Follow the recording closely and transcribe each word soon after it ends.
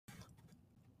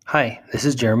Hi, this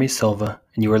is Jeremy Silva,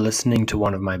 and you are listening to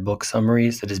one of my book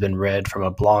summaries that has been read from a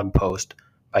blog post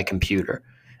by computer.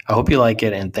 I hope you like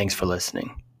it, and thanks for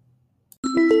listening.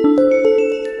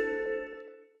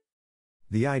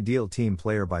 The Ideal Team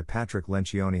Player by Patrick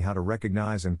Lencioni. How to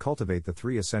Recognize and Cultivate the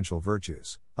Three Essential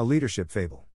Virtues, a Leadership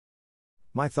Fable.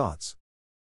 My thoughts.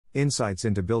 Insights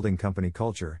into building company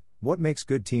culture, what makes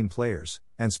good team players,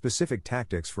 and specific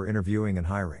tactics for interviewing and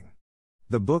hiring.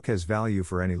 The book has value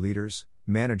for any leaders,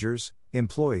 managers,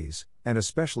 employees, and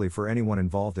especially for anyone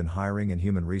involved in hiring and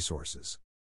human resources.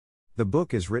 The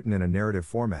book is written in a narrative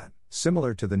format,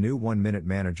 similar to the new 1-Minute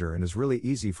Manager, and is really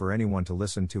easy for anyone to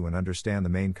listen to and understand the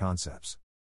main concepts.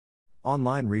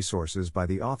 Online resources by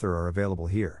the author are available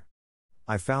here.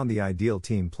 I found the Ideal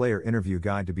Team Player Interview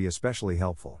Guide to be especially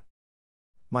helpful.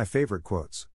 My favorite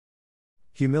quotes.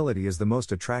 Humility is the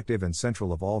most attractive and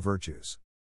central of all virtues.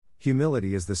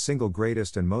 Humility is the single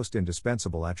greatest and most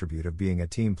indispensable attribute of being a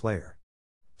team player.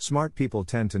 Smart people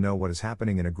tend to know what is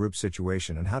happening in a group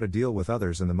situation and how to deal with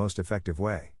others in the most effective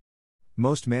way.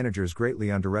 Most managers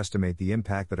greatly underestimate the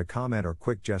impact that a comment or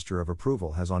quick gesture of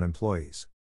approval has on employees.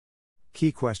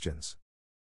 Key questions.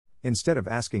 Instead of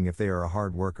asking if they are a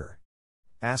hard worker,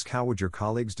 ask how would your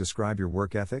colleagues describe your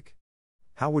work ethic?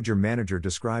 How would your manager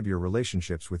describe your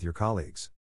relationships with your colleagues?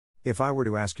 If I were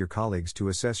to ask your colleagues to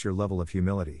assess your level of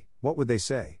humility, what would they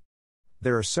say?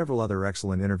 There are several other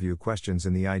excellent interview questions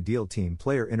in the Ideal Team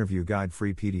Player Interview Guide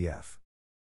free PDF.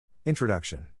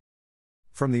 Introduction.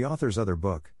 From the author's other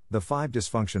book, The 5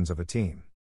 Dysfunctions of a Team.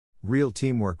 Real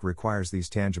teamwork requires these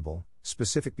tangible,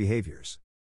 specific behaviors.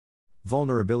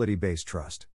 Vulnerability-based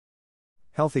trust.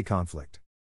 Healthy conflict.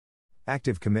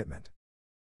 Active commitment.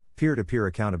 Peer-to-peer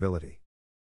accountability.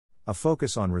 A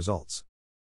focus on results.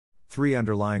 3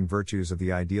 underlying virtues of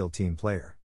the ideal team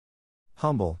player.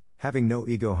 Humble, having no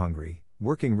ego, hungry,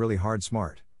 working really hard,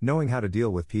 smart, knowing how to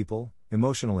deal with people,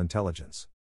 emotional intelligence.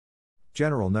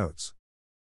 General notes.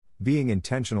 Being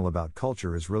intentional about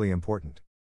culture is really important.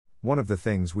 One of the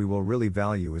things we will really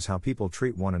value is how people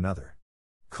treat one another.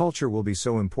 Culture will be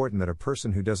so important that a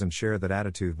person who doesn't share that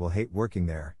attitude will hate working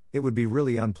there. It would be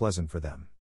really unpleasant for them.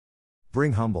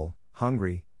 Bring humble,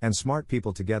 hungry, and smart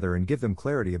people together and give them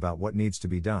clarity about what needs to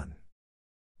be done.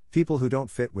 People who don't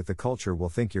fit with the culture will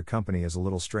think your company is a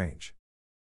little strange.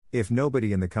 If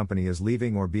nobody in the company is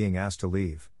leaving or being asked to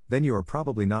leave, then you are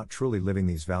probably not truly living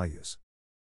these values.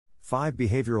 5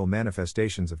 behavioral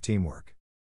manifestations of teamwork.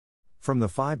 From the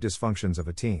 5 dysfunctions of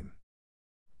a team.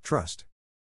 Trust.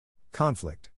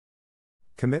 Conflict.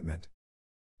 Commitment.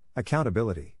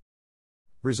 Accountability.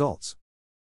 Results.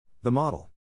 The model.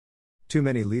 Too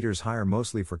many leaders hire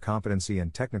mostly for competency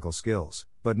and technical skills,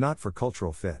 but not for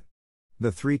cultural fit.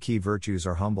 The 3 key virtues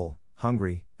are humble,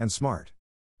 hungry, and smart.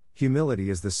 Humility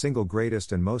is the single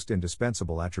greatest and most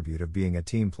indispensable attribute of being a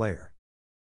team player.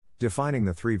 Defining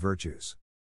the 3 virtues.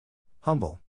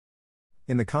 Humble.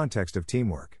 In the context of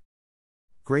teamwork.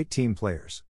 Great team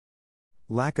players.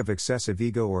 Lack of excessive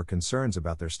ego or concerns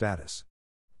about their status.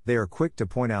 They are quick to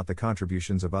point out the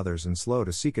contributions of others and slow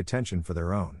to seek attention for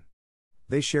their own.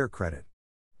 They share credit.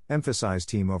 Emphasize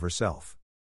team over self.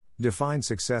 Define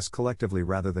success collectively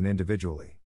rather than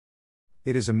individually.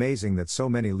 It is amazing that so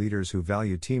many leaders who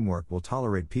value teamwork will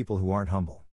tolerate people who aren't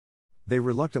humble. They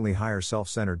reluctantly hire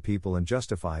self-centered people and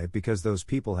justify it because those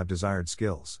people have desired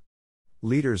skills.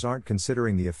 Leaders aren't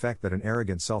considering the effect that an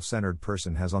arrogant self-centered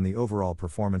person has on the overall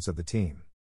performance of the team.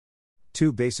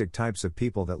 2 basic types of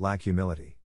people that lack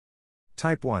humility.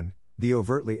 Type 1, the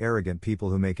overtly arrogant people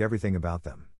who make everything about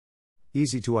them.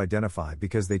 Easy to identify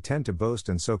because they tend to boast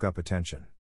and soak up attention.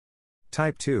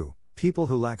 Type 2, people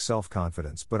who lack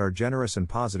self-confidence but are generous and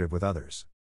positive with others.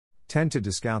 Tend to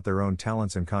discount their own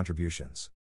talents and contributions.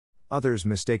 Others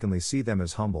mistakenly see them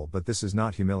as humble, but this is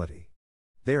not humility.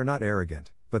 They are not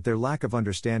arrogant, but their lack of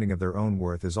understanding of their own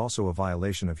worth is also a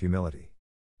violation of humility.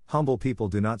 Humble people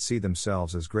do not see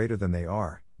themselves as greater than they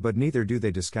are, but neither do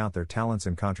they discount their talents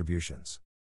and contributions.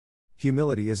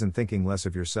 Humility isn't thinking less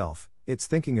of yourself, it's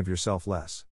thinking of yourself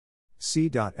less.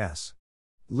 C.S.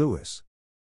 Lewis.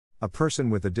 A person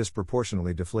with a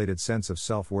disproportionately deflated sense of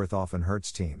self-worth often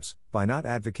hurts teams, by not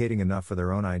advocating enough for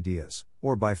their own ideas,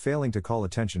 or by failing to call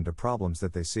attention to problems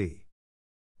that they see.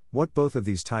 What both of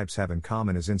these types have in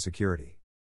common is insecurity.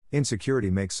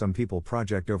 Insecurity makes some people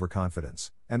project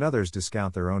overconfidence, and others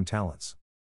discount their own talents.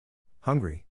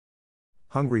 Hungry.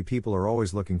 Hungry people are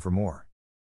always looking for more.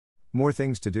 More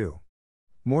things to do.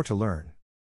 More to learn.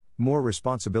 More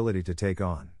responsibility to take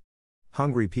on.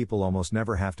 Hungry people almost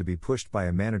never have to be pushed by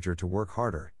a manager to work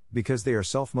harder, because they are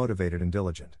self-motivated and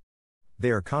diligent.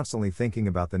 They are constantly thinking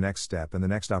about the next step and the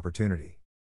next opportunity.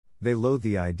 They loathe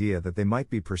the idea that they might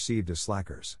be perceived as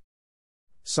slackers.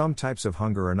 Some types of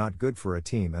hunger are not good for a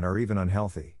team and are even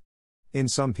unhealthy. In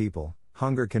some people,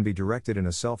 hunger can be directed in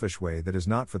a selfish way that is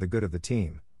not for the good of the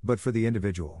team, but for the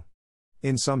individual.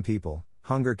 In some people,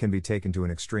 hunger can be taken to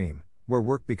an extreme, where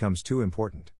work becomes too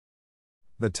important.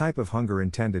 The type of hunger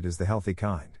intended is the healthy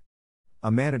kind.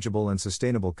 A manageable and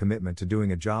sustainable commitment to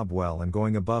doing a job well and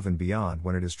going above and beyond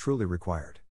when it is truly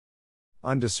required.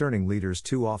 Undiscerning leaders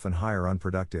too often hire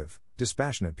unproductive,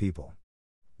 dispassionate people.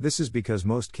 This is because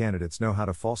most candidates know how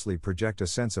to falsely project a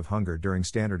sense of hunger during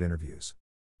standard interviews.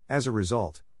 As a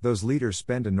result, those leaders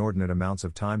spend inordinate amounts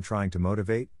of time trying to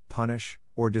motivate, punish,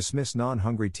 or dismiss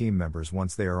non-hungry team members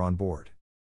once they are on board.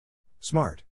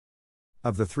 Smart.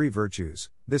 Of the three virtues,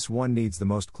 this one needs the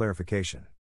most clarification.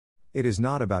 It is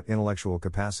not about intellectual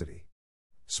capacity.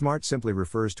 Smart simply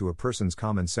refers to a person's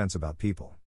common sense about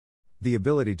people. The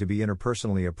ability to be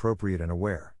interpersonally appropriate and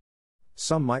aware.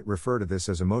 Some might refer to this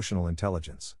as emotional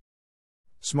intelligence.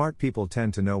 Smart people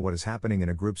tend to know what is happening in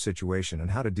a group situation and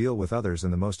how to deal with others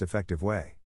in the most effective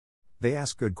way. They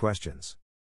ask good questions.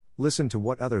 Listen to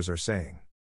what others are saying.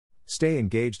 Stay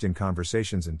engaged in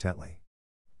conversations intently.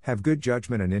 Have good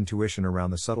judgment and intuition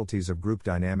around the subtleties of group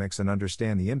dynamics and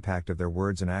understand the impact of their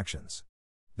words and actions.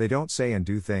 They don't say and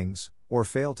do things, or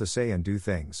fail to say and do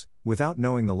things, without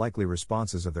knowing the likely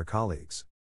responses of their colleagues.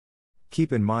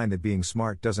 Keep in mind that being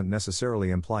smart doesn't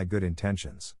necessarily imply good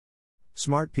intentions.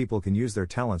 Smart people can use their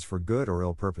talents for good or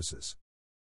ill purposes.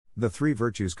 The three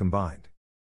virtues combined.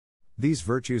 These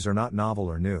virtues are not novel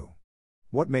or new.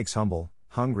 What makes humble,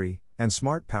 hungry, and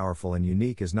smart powerful and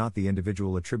unique is not the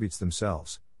individual attributes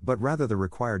themselves, but rather the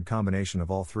required combination of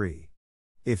all three.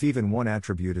 If even one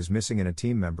attribute is missing in a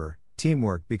team member,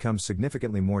 teamwork becomes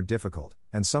significantly more difficult,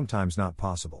 and sometimes not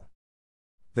possible.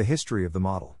 The history of the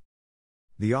model.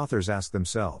 The authors ask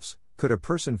themselves, could a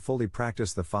person fully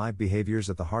practice the 5 behaviors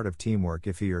at the heart of teamwork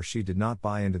if he or she did not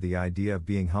buy into the idea of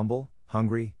being humble,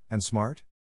 hungry, and smart?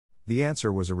 The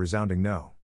answer was a resounding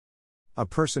no. A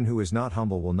person who is not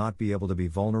humble will not be able to be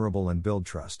vulnerable and build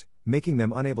trust, making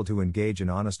them unable to engage in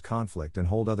honest conflict and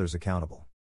hold others accountable.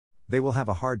 They will have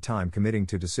a hard time committing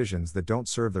to decisions that don't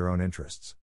serve their own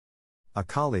interests. A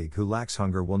colleague who lacks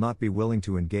hunger will not be willing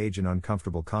to engage in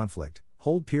uncomfortable conflict,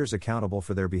 hold peers accountable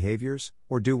for their behaviors,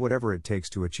 or do whatever it takes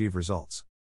to achieve results.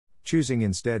 Choosing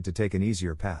instead to take an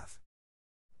easier path.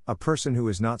 A person who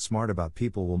is not smart about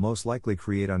people will most likely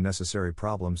create unnecessary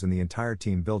problems in the entire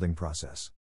team building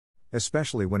process.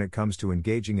 Especially when it comes to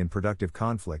engaging in productive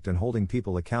conflict and holding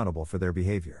people accountable for their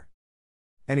behavior.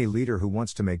 Any leader who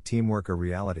wants to make teamwork a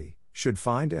reality should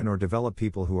find and/or develop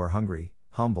people who are hungry,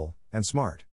 humble, and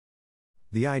smart.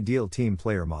 The ideal team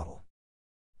player model.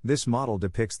 This model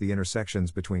depicts the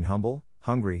intersections between humble,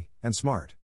 hungry, and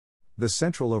smart. The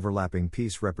central overlapping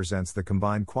piece represents the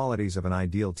combined qualities of an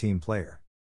ideal team player.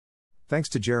 Thanks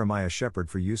to Jeremiah Shepard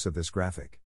for use of this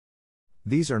graphic.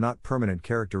 These are not permanent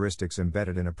characteristics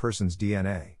embedded in a person's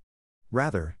DNA.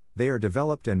 Rather, they are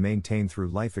developed and maintained through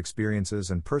life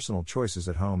experiences and personal choices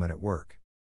at home and at work.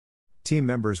 Team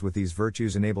members with these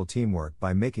virtues enable teamwork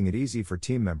by making it easy for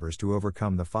team members to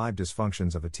overcome the 5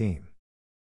 dysfunctions of a team.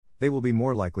 They will be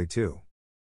more likely to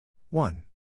 1.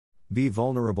 Be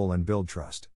vulnerable and build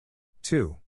trust.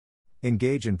 2.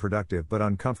 Engage in productive but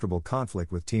uncomfortable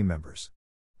conflict with team members.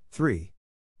 3.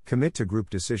 Commit to group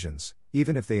decisions,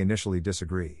 even if they initially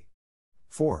disagree.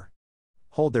 4.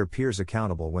 Hold their peers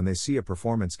accountable when they see a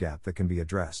performance gap that can be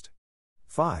addressed.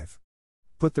 5.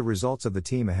 Put the results of the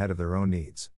team ahead of their own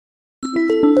needs.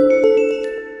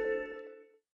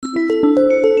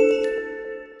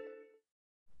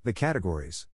 The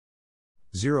categories.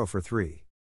 0 for 3.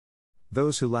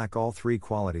 Those who lack all 3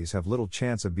 qualities have little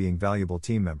chance of being valuable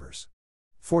team members.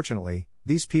 Fortunately,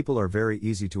 these people are very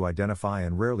easy to identify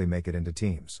and rarely make it into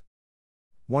teams.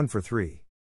 1 for 3.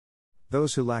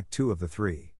 Those who lack 2 of the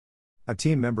 3. A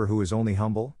team member who is only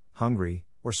humble, hungry,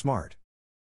 or smart.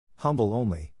 Humble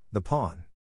only, the pawn.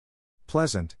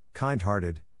 Pleasant,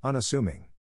 kind-hearted, unassuming.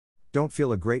 Don't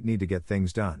feel a great need to get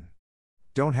things done.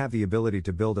 Don't have the ability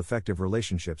to build effective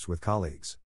relationships with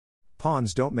colleagues.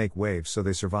 Pawns don't make waves, so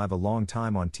they survive a long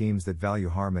time on teams that value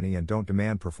harmony and don't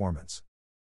demand performance.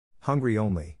 Hungry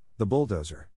only, the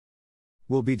bulldozer.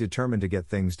 Will be determined to get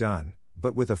things done,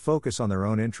 but with a focus on their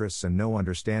own interests and no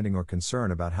understanding or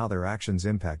concern about how their actions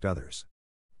impact others.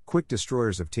 Quick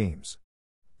destroyers of teams.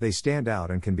 They stand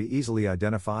out and can be easily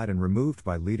identified and removed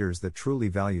by leaders that truly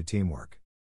value teamwork.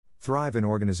 Thrive in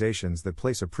organizations that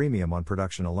place a premium on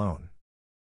production alone.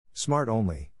 Smart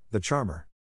only, the charmer.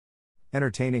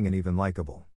 Entertaining and even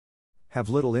likable. Have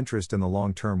little interest in the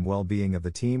long-term well-being of the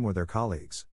team or their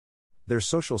colleagues. Their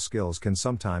social skills can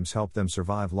sometimes help them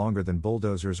survive longer than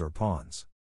bulldozers or pawns.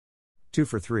 2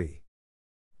 for 3.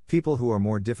 People who are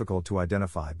more difficult to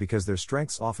identify because their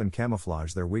strengths often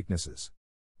camouflage their weaknesses.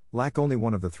 Lack only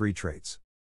one of the 3 traits.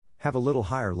 Have a little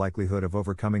higher likelihood of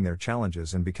overcoming their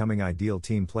challenges and becoming ideal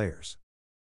team players.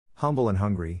 Humble and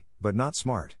hungry, but not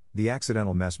smart, the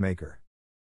accidental mess maker.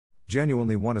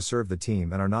 Genuinely want to serve the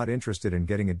team and are not interested in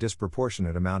getting a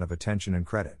disproportionate amount of attention and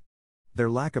credit. Their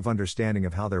lack of understanding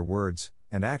of how their words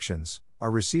and actions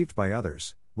are received by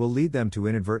others will lead them to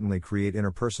inadvertently create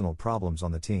interpersonal problems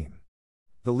on the team.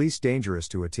 The least dangerous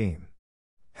to a team.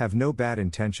 Have no bad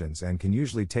intentions and can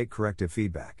usually take corrective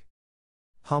feedback.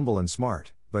 Humble and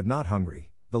smart, but not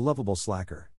hungry, the lovable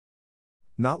slacker.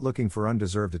 Not looking for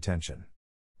undeserved attention.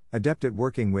 Adept at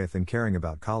working with and caring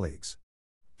about colleagues.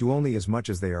 Do only as much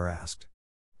as they are asked.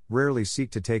 Rarely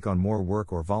seek to take on more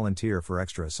work or volunteer for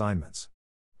extra assignments.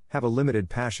 Have a limited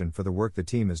passion for the work the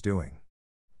team is doing.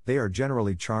 They are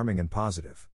generally charming and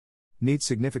positive. Need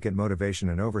significant motivation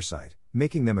and oversight,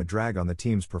 making them a drag on the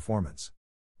team's performance.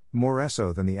 More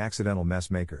so than the accidental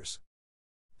mess makers.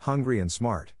 Hungry and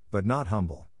smart, but not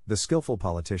humble, the skillful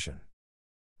politician.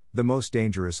 The most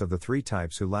dangerous of the 3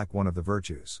 types who lack one of the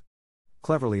virtues.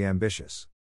 Cleverly ambitious.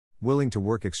 Willing to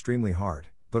work extremely hard,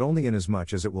 but only in as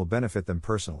much as it will benefit them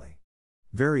personally.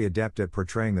 Very adept at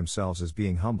portraying themselves as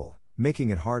being humble, making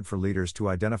it hard for leaders to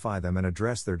identify them and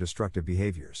address their destructive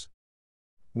behaviors.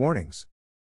 Warnings.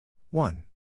 1.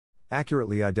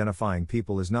 Accurately identifying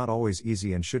people is not always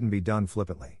easy and shouldn't be done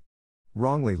flippantly.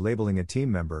 Wrongly labeling a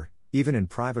team member, even in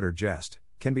private or jest,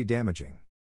 can be damaging.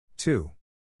 2.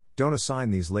 Don't assign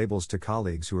these labels to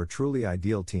colleagues who are truly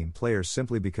ideal team players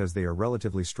simply because they are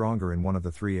relatively stronger in one of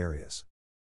the 3 areas.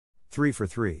 3 for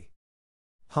 3.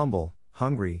 Humble,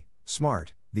 hungry,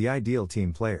 smart, the ideal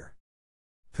team player.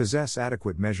 Possess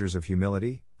adequate measures of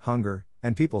humility, hunger,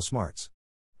 and people smarts.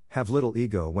 Have little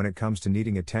ego when it comes to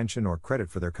needing attention or credit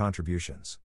for their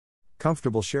contributions.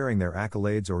 Comfortable sharing their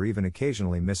accolades or even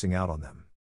occasionally missing out on them.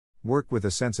 Work with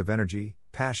a sense of energy,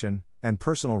 passion, and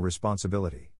personal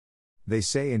responsibility. They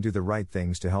say and do the right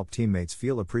things to help teammates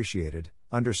feel appreciated,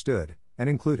 understood, and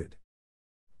included.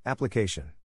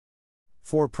 Application.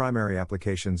 4 primary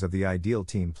applications of the ideal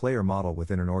team player model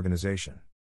within an organization.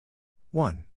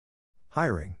 1.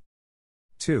 Hiring.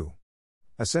 2.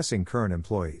 Assessing current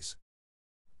employees.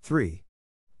 3.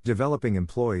 Developing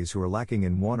employees who are lacking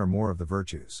in one or more of the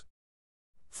virtues.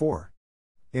 4.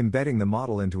 Embedding the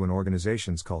model into an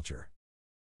organization's culture.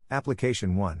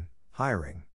 Application 1.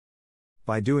 Hiring.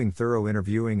 By doing thorough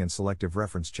interviewing and selective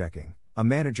reference checking, a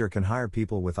manager can hire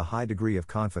people with a high degree of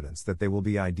confidence that they will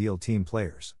be ideal team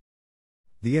players.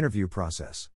 The interview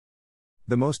process.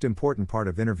 The most important part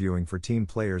of interviewing for team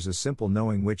players is simple: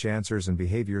 knowing which answers and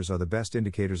behaviors are the best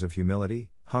indicators of humility,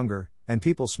 hunger, and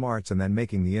people smarts, and then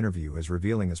making the interview as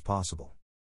revealing as possible.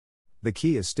 The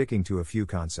key is sticking to a few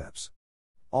concepts.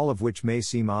 All of which may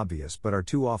seem obvious but are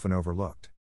too often overlooked.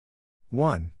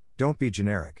 1. Don't be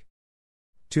generic.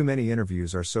 Too many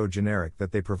interviews are so generic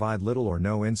that they provide little or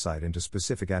no insight into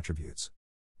specific attributes.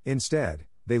 Instead,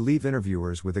 they leave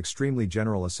interviewers with extremely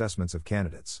general assessments of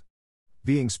candidates.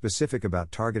 Being specific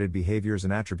about targeted behaviors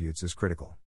and attributes is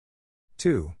critical.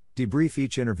 2. Debrief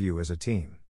each interview as a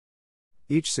team.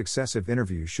 Each successive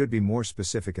interview should be more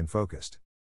specific and focused.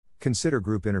 Consider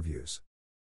group interviews.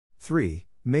 3.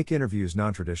 Make interviews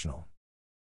non-traditional.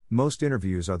 Most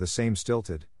interviews are the same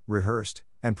stilted, rehearsed,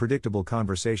 and predictable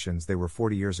conversations they were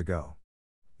 40 years ago.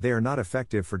 They are not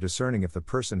effective for discerning if the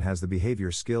person has the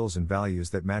behavior, skills, and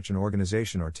values that match an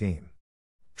organization or team.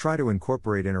 Try to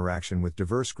incorporate interaction with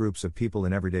diverse groups of people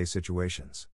in everyday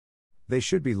situations. They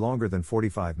should be longer than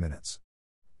 45 minutes.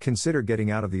 Consider getting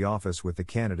out of the office with the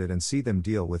candidate and see them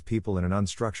deal with people in an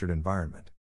unstructured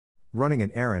environment. Running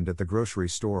an errand at the grocery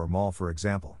store or mall, for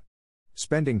example.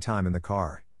 Spending time in the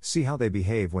car, see how they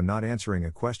behave when not answering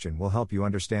a question will help you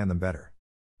understand them better.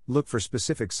 Look for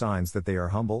specific signs that they are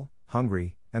humble,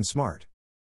 hungry, and smart.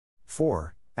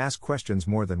 4. Ask questions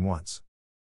more than once.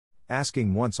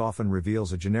 Asking once often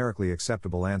reveals a generically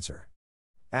acceptable answer.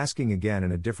 Asking again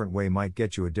in a different way might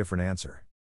get you a different answer.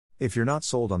 If you're not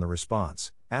sold on the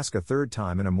response, ask a third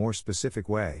time in a more specific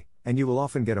way, and you will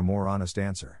often get a more honest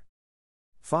answer.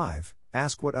 5.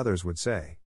 Ask what others would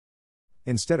say.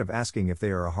 Instead of asking if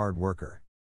they are a hard worker,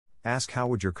 ask how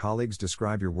would your colleagues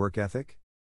describe your work ethic?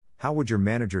 How would your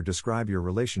manager describe your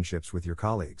relationships with your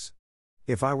colleagues?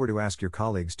 If I were to ask your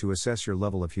colleagues to assess your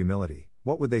level of humility,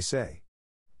 what would they say?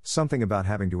 Something about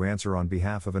having to answer on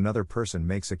behalf of another person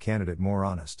makes a candidate more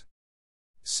honest.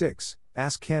 6.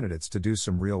 Ask candidates to do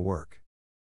some real work.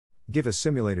 Give a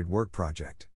simulated work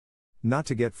project. Not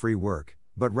to get free work,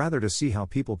 but rather to see how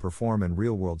people perform in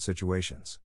real-world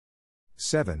situations.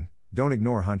 7. Don't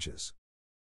ignore hunches.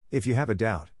 If you have a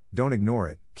doubt, don't ignore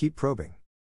it, keep probing.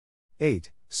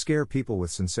 8. Scare people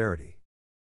with sincerity.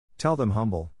 Tell them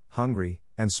humble, hungry,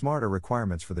 and smart are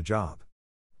requirements for the job.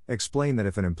 Explain that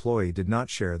if an employee did not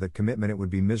share that commitment, it would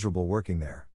be miserable working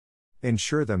there.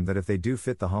 Ensure them that if they do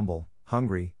fit the humble,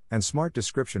 hungry, and smart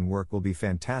description, work will be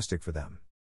fantastic for them.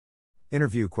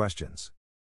 Interview questions.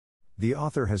 The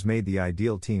author has made the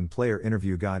Ideal Team Player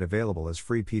Interview Guide available as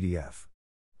free PDF.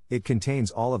 It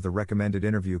contains all of the recommended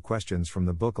interview questions from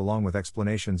the book along with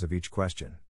explanations of each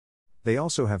question. They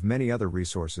also have many other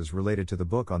resources related to the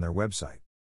book on their website.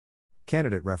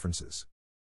 Candidate references.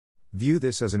 View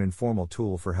this as an informal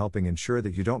tool for helping ensure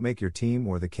that you don't make your team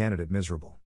or the candidate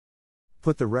miserable.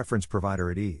 Put the reference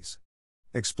provider at ease.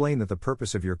 Explain that the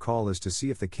purpose of your call is to see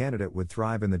if the candidate would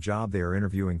thrive in the job they are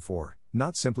interviewing for,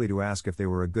 not simply to ask if they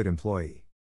were a good employee.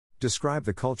 Describe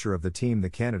the culture of the team the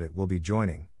candidate will be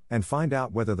joining, and find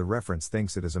out whether the reference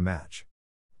thinks it is a match.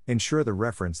 Ensure the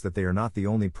reference that they are not the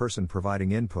only person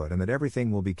providing input and that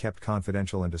everything will be kept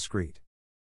confidential and discreet.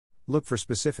 Look for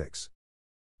specifics.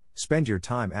 Spend your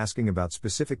time asking about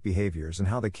specific behaviors and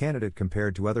how the candidate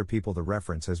compared to other people the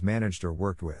reference has managed or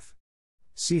worked with.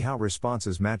 See how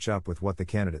responses match up with what the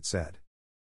candidate said.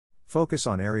 Focus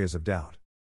on areas of doubt.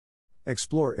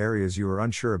 Explore areas you are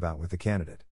unsure about with the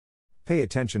candidate. Pay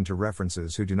attention to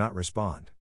references who do not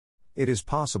respond. It is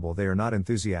possible they are not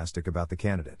enthusiastic about the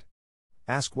candidate.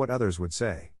 Ask what others would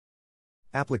say.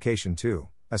 Application 2.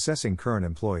 Assessing current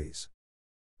employees.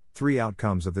 3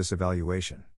 outcomes of this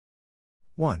evaluation.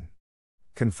 1.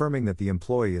 Confirming that the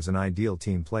employee is an ideal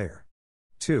team player.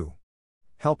 2.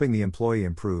 Helping the employee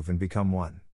improve and become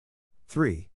one.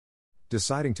 3.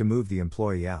 Deciding to move the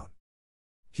employee out.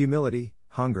 Humility,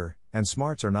 hunger, and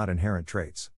smarts are not inherent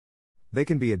traits. They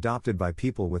can be adopted by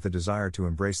people with a desire to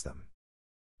embrace them.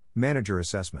 Manager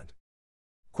assessment.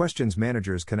 Questions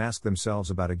managers can ask themselves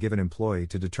about a given employee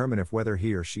to determine if whether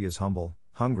he or she is humble,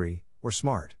 hungry, or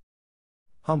smart.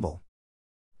 Humble.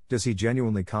 Does he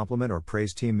genuinely compliment or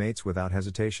praise teammates without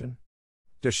hesitation?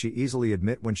 Does she easily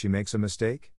admit when she makes a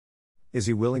mistake? Is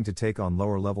he willing to take on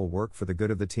lower-level work for the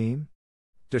good of the team?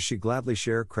 Does she gladly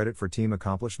share credit for team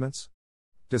accomplishments?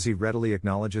 Does he readily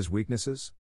acknowledge his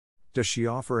weaknesses? Does she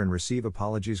offer and receive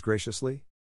apologies graciously?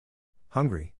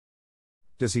 Hungry.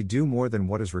 Does he do more than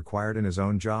what is required in his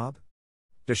own job?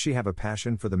 Does she have a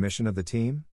passion for the mission of the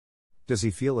team? Does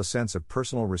he feel a sense of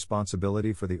personal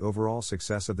responsibility for the overall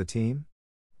success of the team?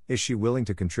 Is she willing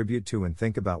to contribute to and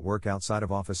think about work outside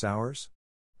of office hours?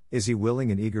 Is he willing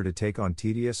and eager to take on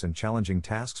tedious and challenging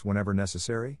tasks whenever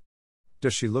necessary?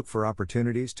 Does she look for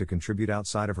opportunities to contribute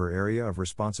outside of her area of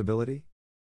responsibility?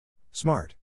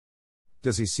 Smart.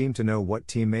 Does he seem to know what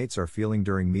teammates are feeling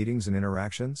during meetings and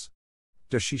interactions?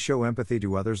 Does she show empathy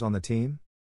to others on the team?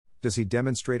 Does he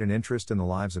demonstrate an interest in the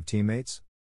lives of teammates?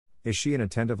 Is she an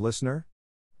attentive listener?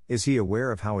 Is he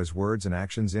aware of how his words and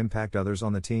actions impact others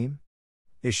on the team?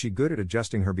 Is she good at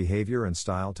adjusting her behavior and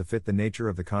style to fit the nature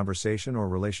of the conversation or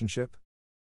relationship?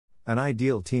 An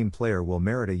ideal team player will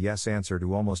merit a yes answer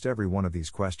to almost every one of these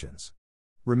questions.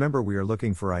 Remember, we are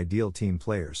looking for ideal team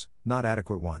players, not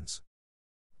adequate ones.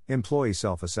 Employee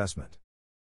self-assessment.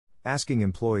 Asking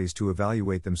employees to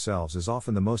evaluate themselves is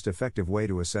often the most effective way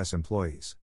to assess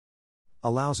employees.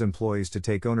 Allows employees to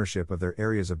take ownership of their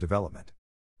areas of development.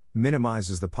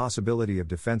 Minimizes the possibility of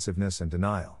defensiveness and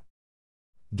denial.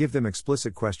 Give them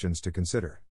explicit questions to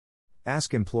consider.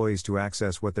 Ask employees to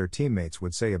access what their teammates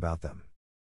would say about them.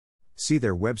 See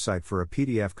their website for a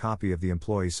PDF copy of the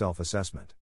employee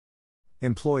self-assessment.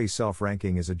 Employee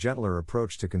self-ranking is a gentler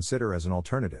approach to consider as an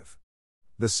alternative.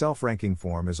 The self-ranking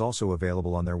form is also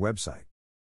available on their website.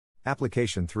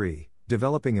 Application 3.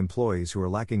 Developing employees who are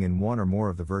lacking in one or more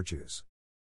of the virtues.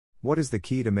 What is the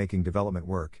key to making development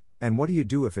work, and what do you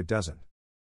do if it doesn't?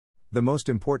 The most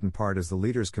important part is the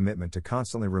leader's commitment to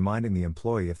constantly reminding the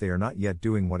employee if they are not yet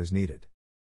doing what is needed.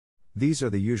 These are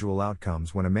the usual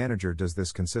outcomes when a manager does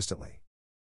this consistently.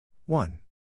 1.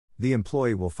 The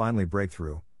employee will finally break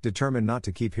through, determined not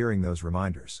to keep hearing those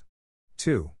reminders.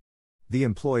 2. The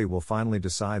employee will finally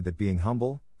decide that being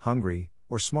humble, hungry,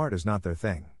 or smart is not their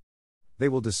thing. They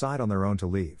will decide on their own to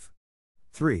leave.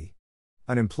 3.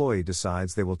 An employee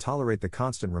decides they will tolerate the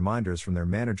constant reminders from their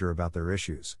manager about their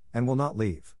issues, and will not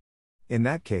leave. In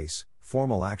that case,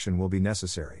 formal action will be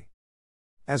necessary.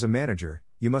 As a manager,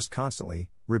 you must constantly,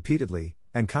 repeatedly,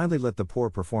 and kindly let the poor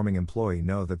performing employee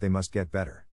know that they must get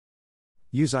better.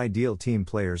 Use ideal team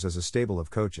players as a stable of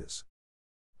coaches.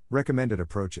 Recommended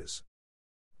approaches.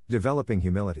 Developing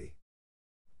humility.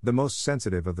 The most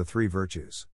sensitive of the 3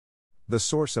 virtues. The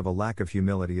source of a lack of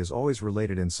humility is always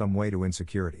related in some way to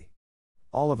insecurity.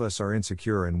 All of us are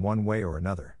insecure in one way or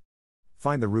another.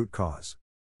 Find the root cause.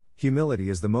 Humility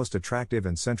is the most attractive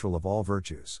and central of all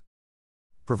virtues.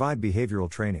 Provide behavioral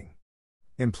training.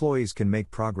 Employees can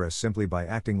make progress simply by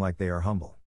acting like they are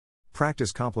humble.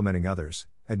 Practice complimenting others,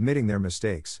 admitting their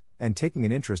mistakes, and taking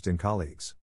an interest in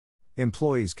colleagues.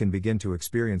 Employees can begin to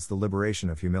experience the liberation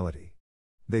of humility.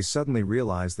 They suddenly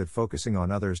realize that focusing on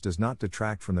others does not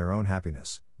detract from their own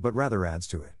happiness, but rather adds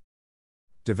to it.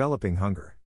 Developing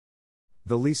hunger.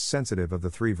 The least sensitive of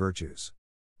the three virtues.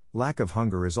 Lack of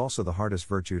hunger is also the hardest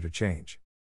virtue to change.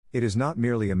 It is not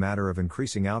merely a matter of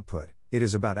increasing output, it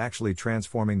is about actually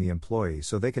transforming the employee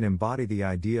so they can embody the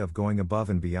idea of going above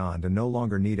and beyond and no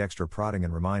longer need extra prodding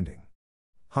and reminding.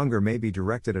 Hunger may be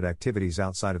directed at activities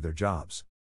outside of their jobs.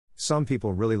 Some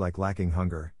people really like lacking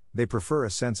hunger, they prefer a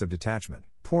sense of detachment.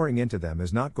 Pouring into them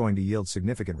is not going to yield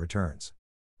significant returns.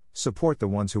 Support the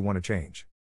ones who want to change.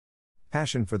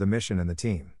 Passion for the mission and the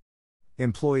team.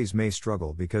 Employees may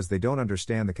struggle because they don't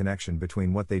understand the connection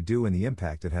between what they do and the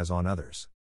impact it has on others.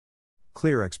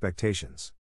 Clear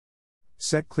expectations.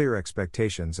 Set clear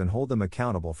expectations and hold them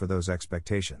accountable for those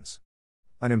expectations.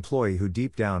 An employee who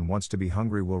deep down wants to be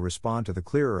hungry will respond to the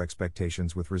clearer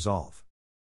expectations with resolve.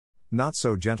 Not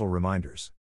so gentle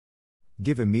reminders.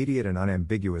 Give immediate and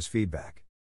unambiguous feedback.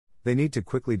 They need to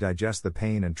quickly digest the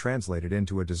pain and translate it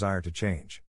into a desire to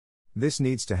change. This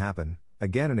needs to happen,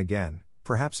 again and again,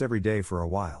 perhaps every day for a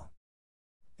while.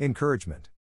 Encouragement.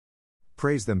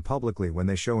 Praise them publicly when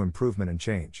they show improvement and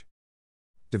change.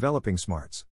 Developing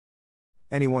smarts.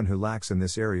 Anyone who lacks in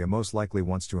this area most likely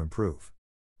wants to improve.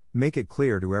 Make it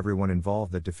clear to everyone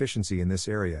involved that deficiency in this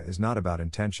area is not about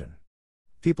intention.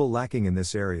 People lacking in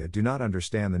this area do not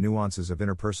understand the nuances of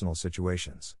interpersonal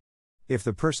situations. If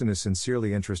the person is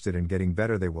sincerely interested in getting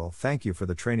better, they will thank you for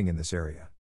the training in this area.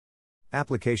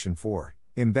 Application 4.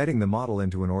 Embedding the model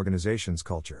into an organization's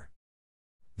culture.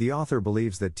 The author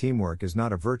believes that teamwork is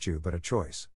not a virtue but a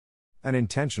choice. An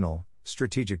intentional,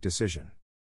 strategic decision.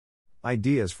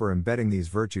 Ideas for embedding these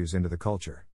virtues into the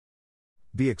culture.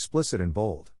 Be explicit and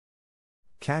bold.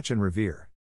 Catch and revere.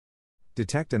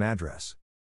 Detect and address.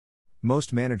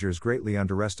 Most managers greatly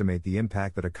underestimate the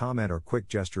impact that a comment or quick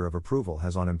gesture of approval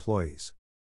has on employees.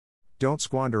 Don't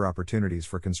squander opportunities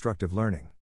for constructive learning.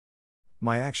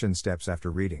 My action steps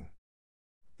after reading.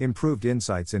 Improved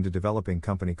insights into developing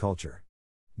company culture.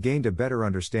 Gained a better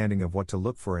understanding of what to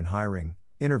look for in hiring,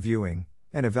 interviewing,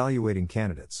 and evaluating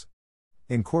candidates.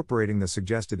 Incorporating the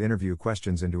suggested interview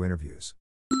questions into interviews.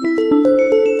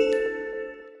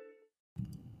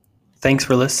 Thanks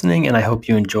for listening, and I hope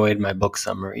you enjoyed my book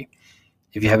summary.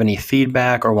 If you have any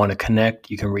feedback or want to connect,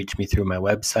 you can reach me through my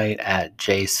website at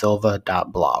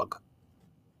jsilva.blog.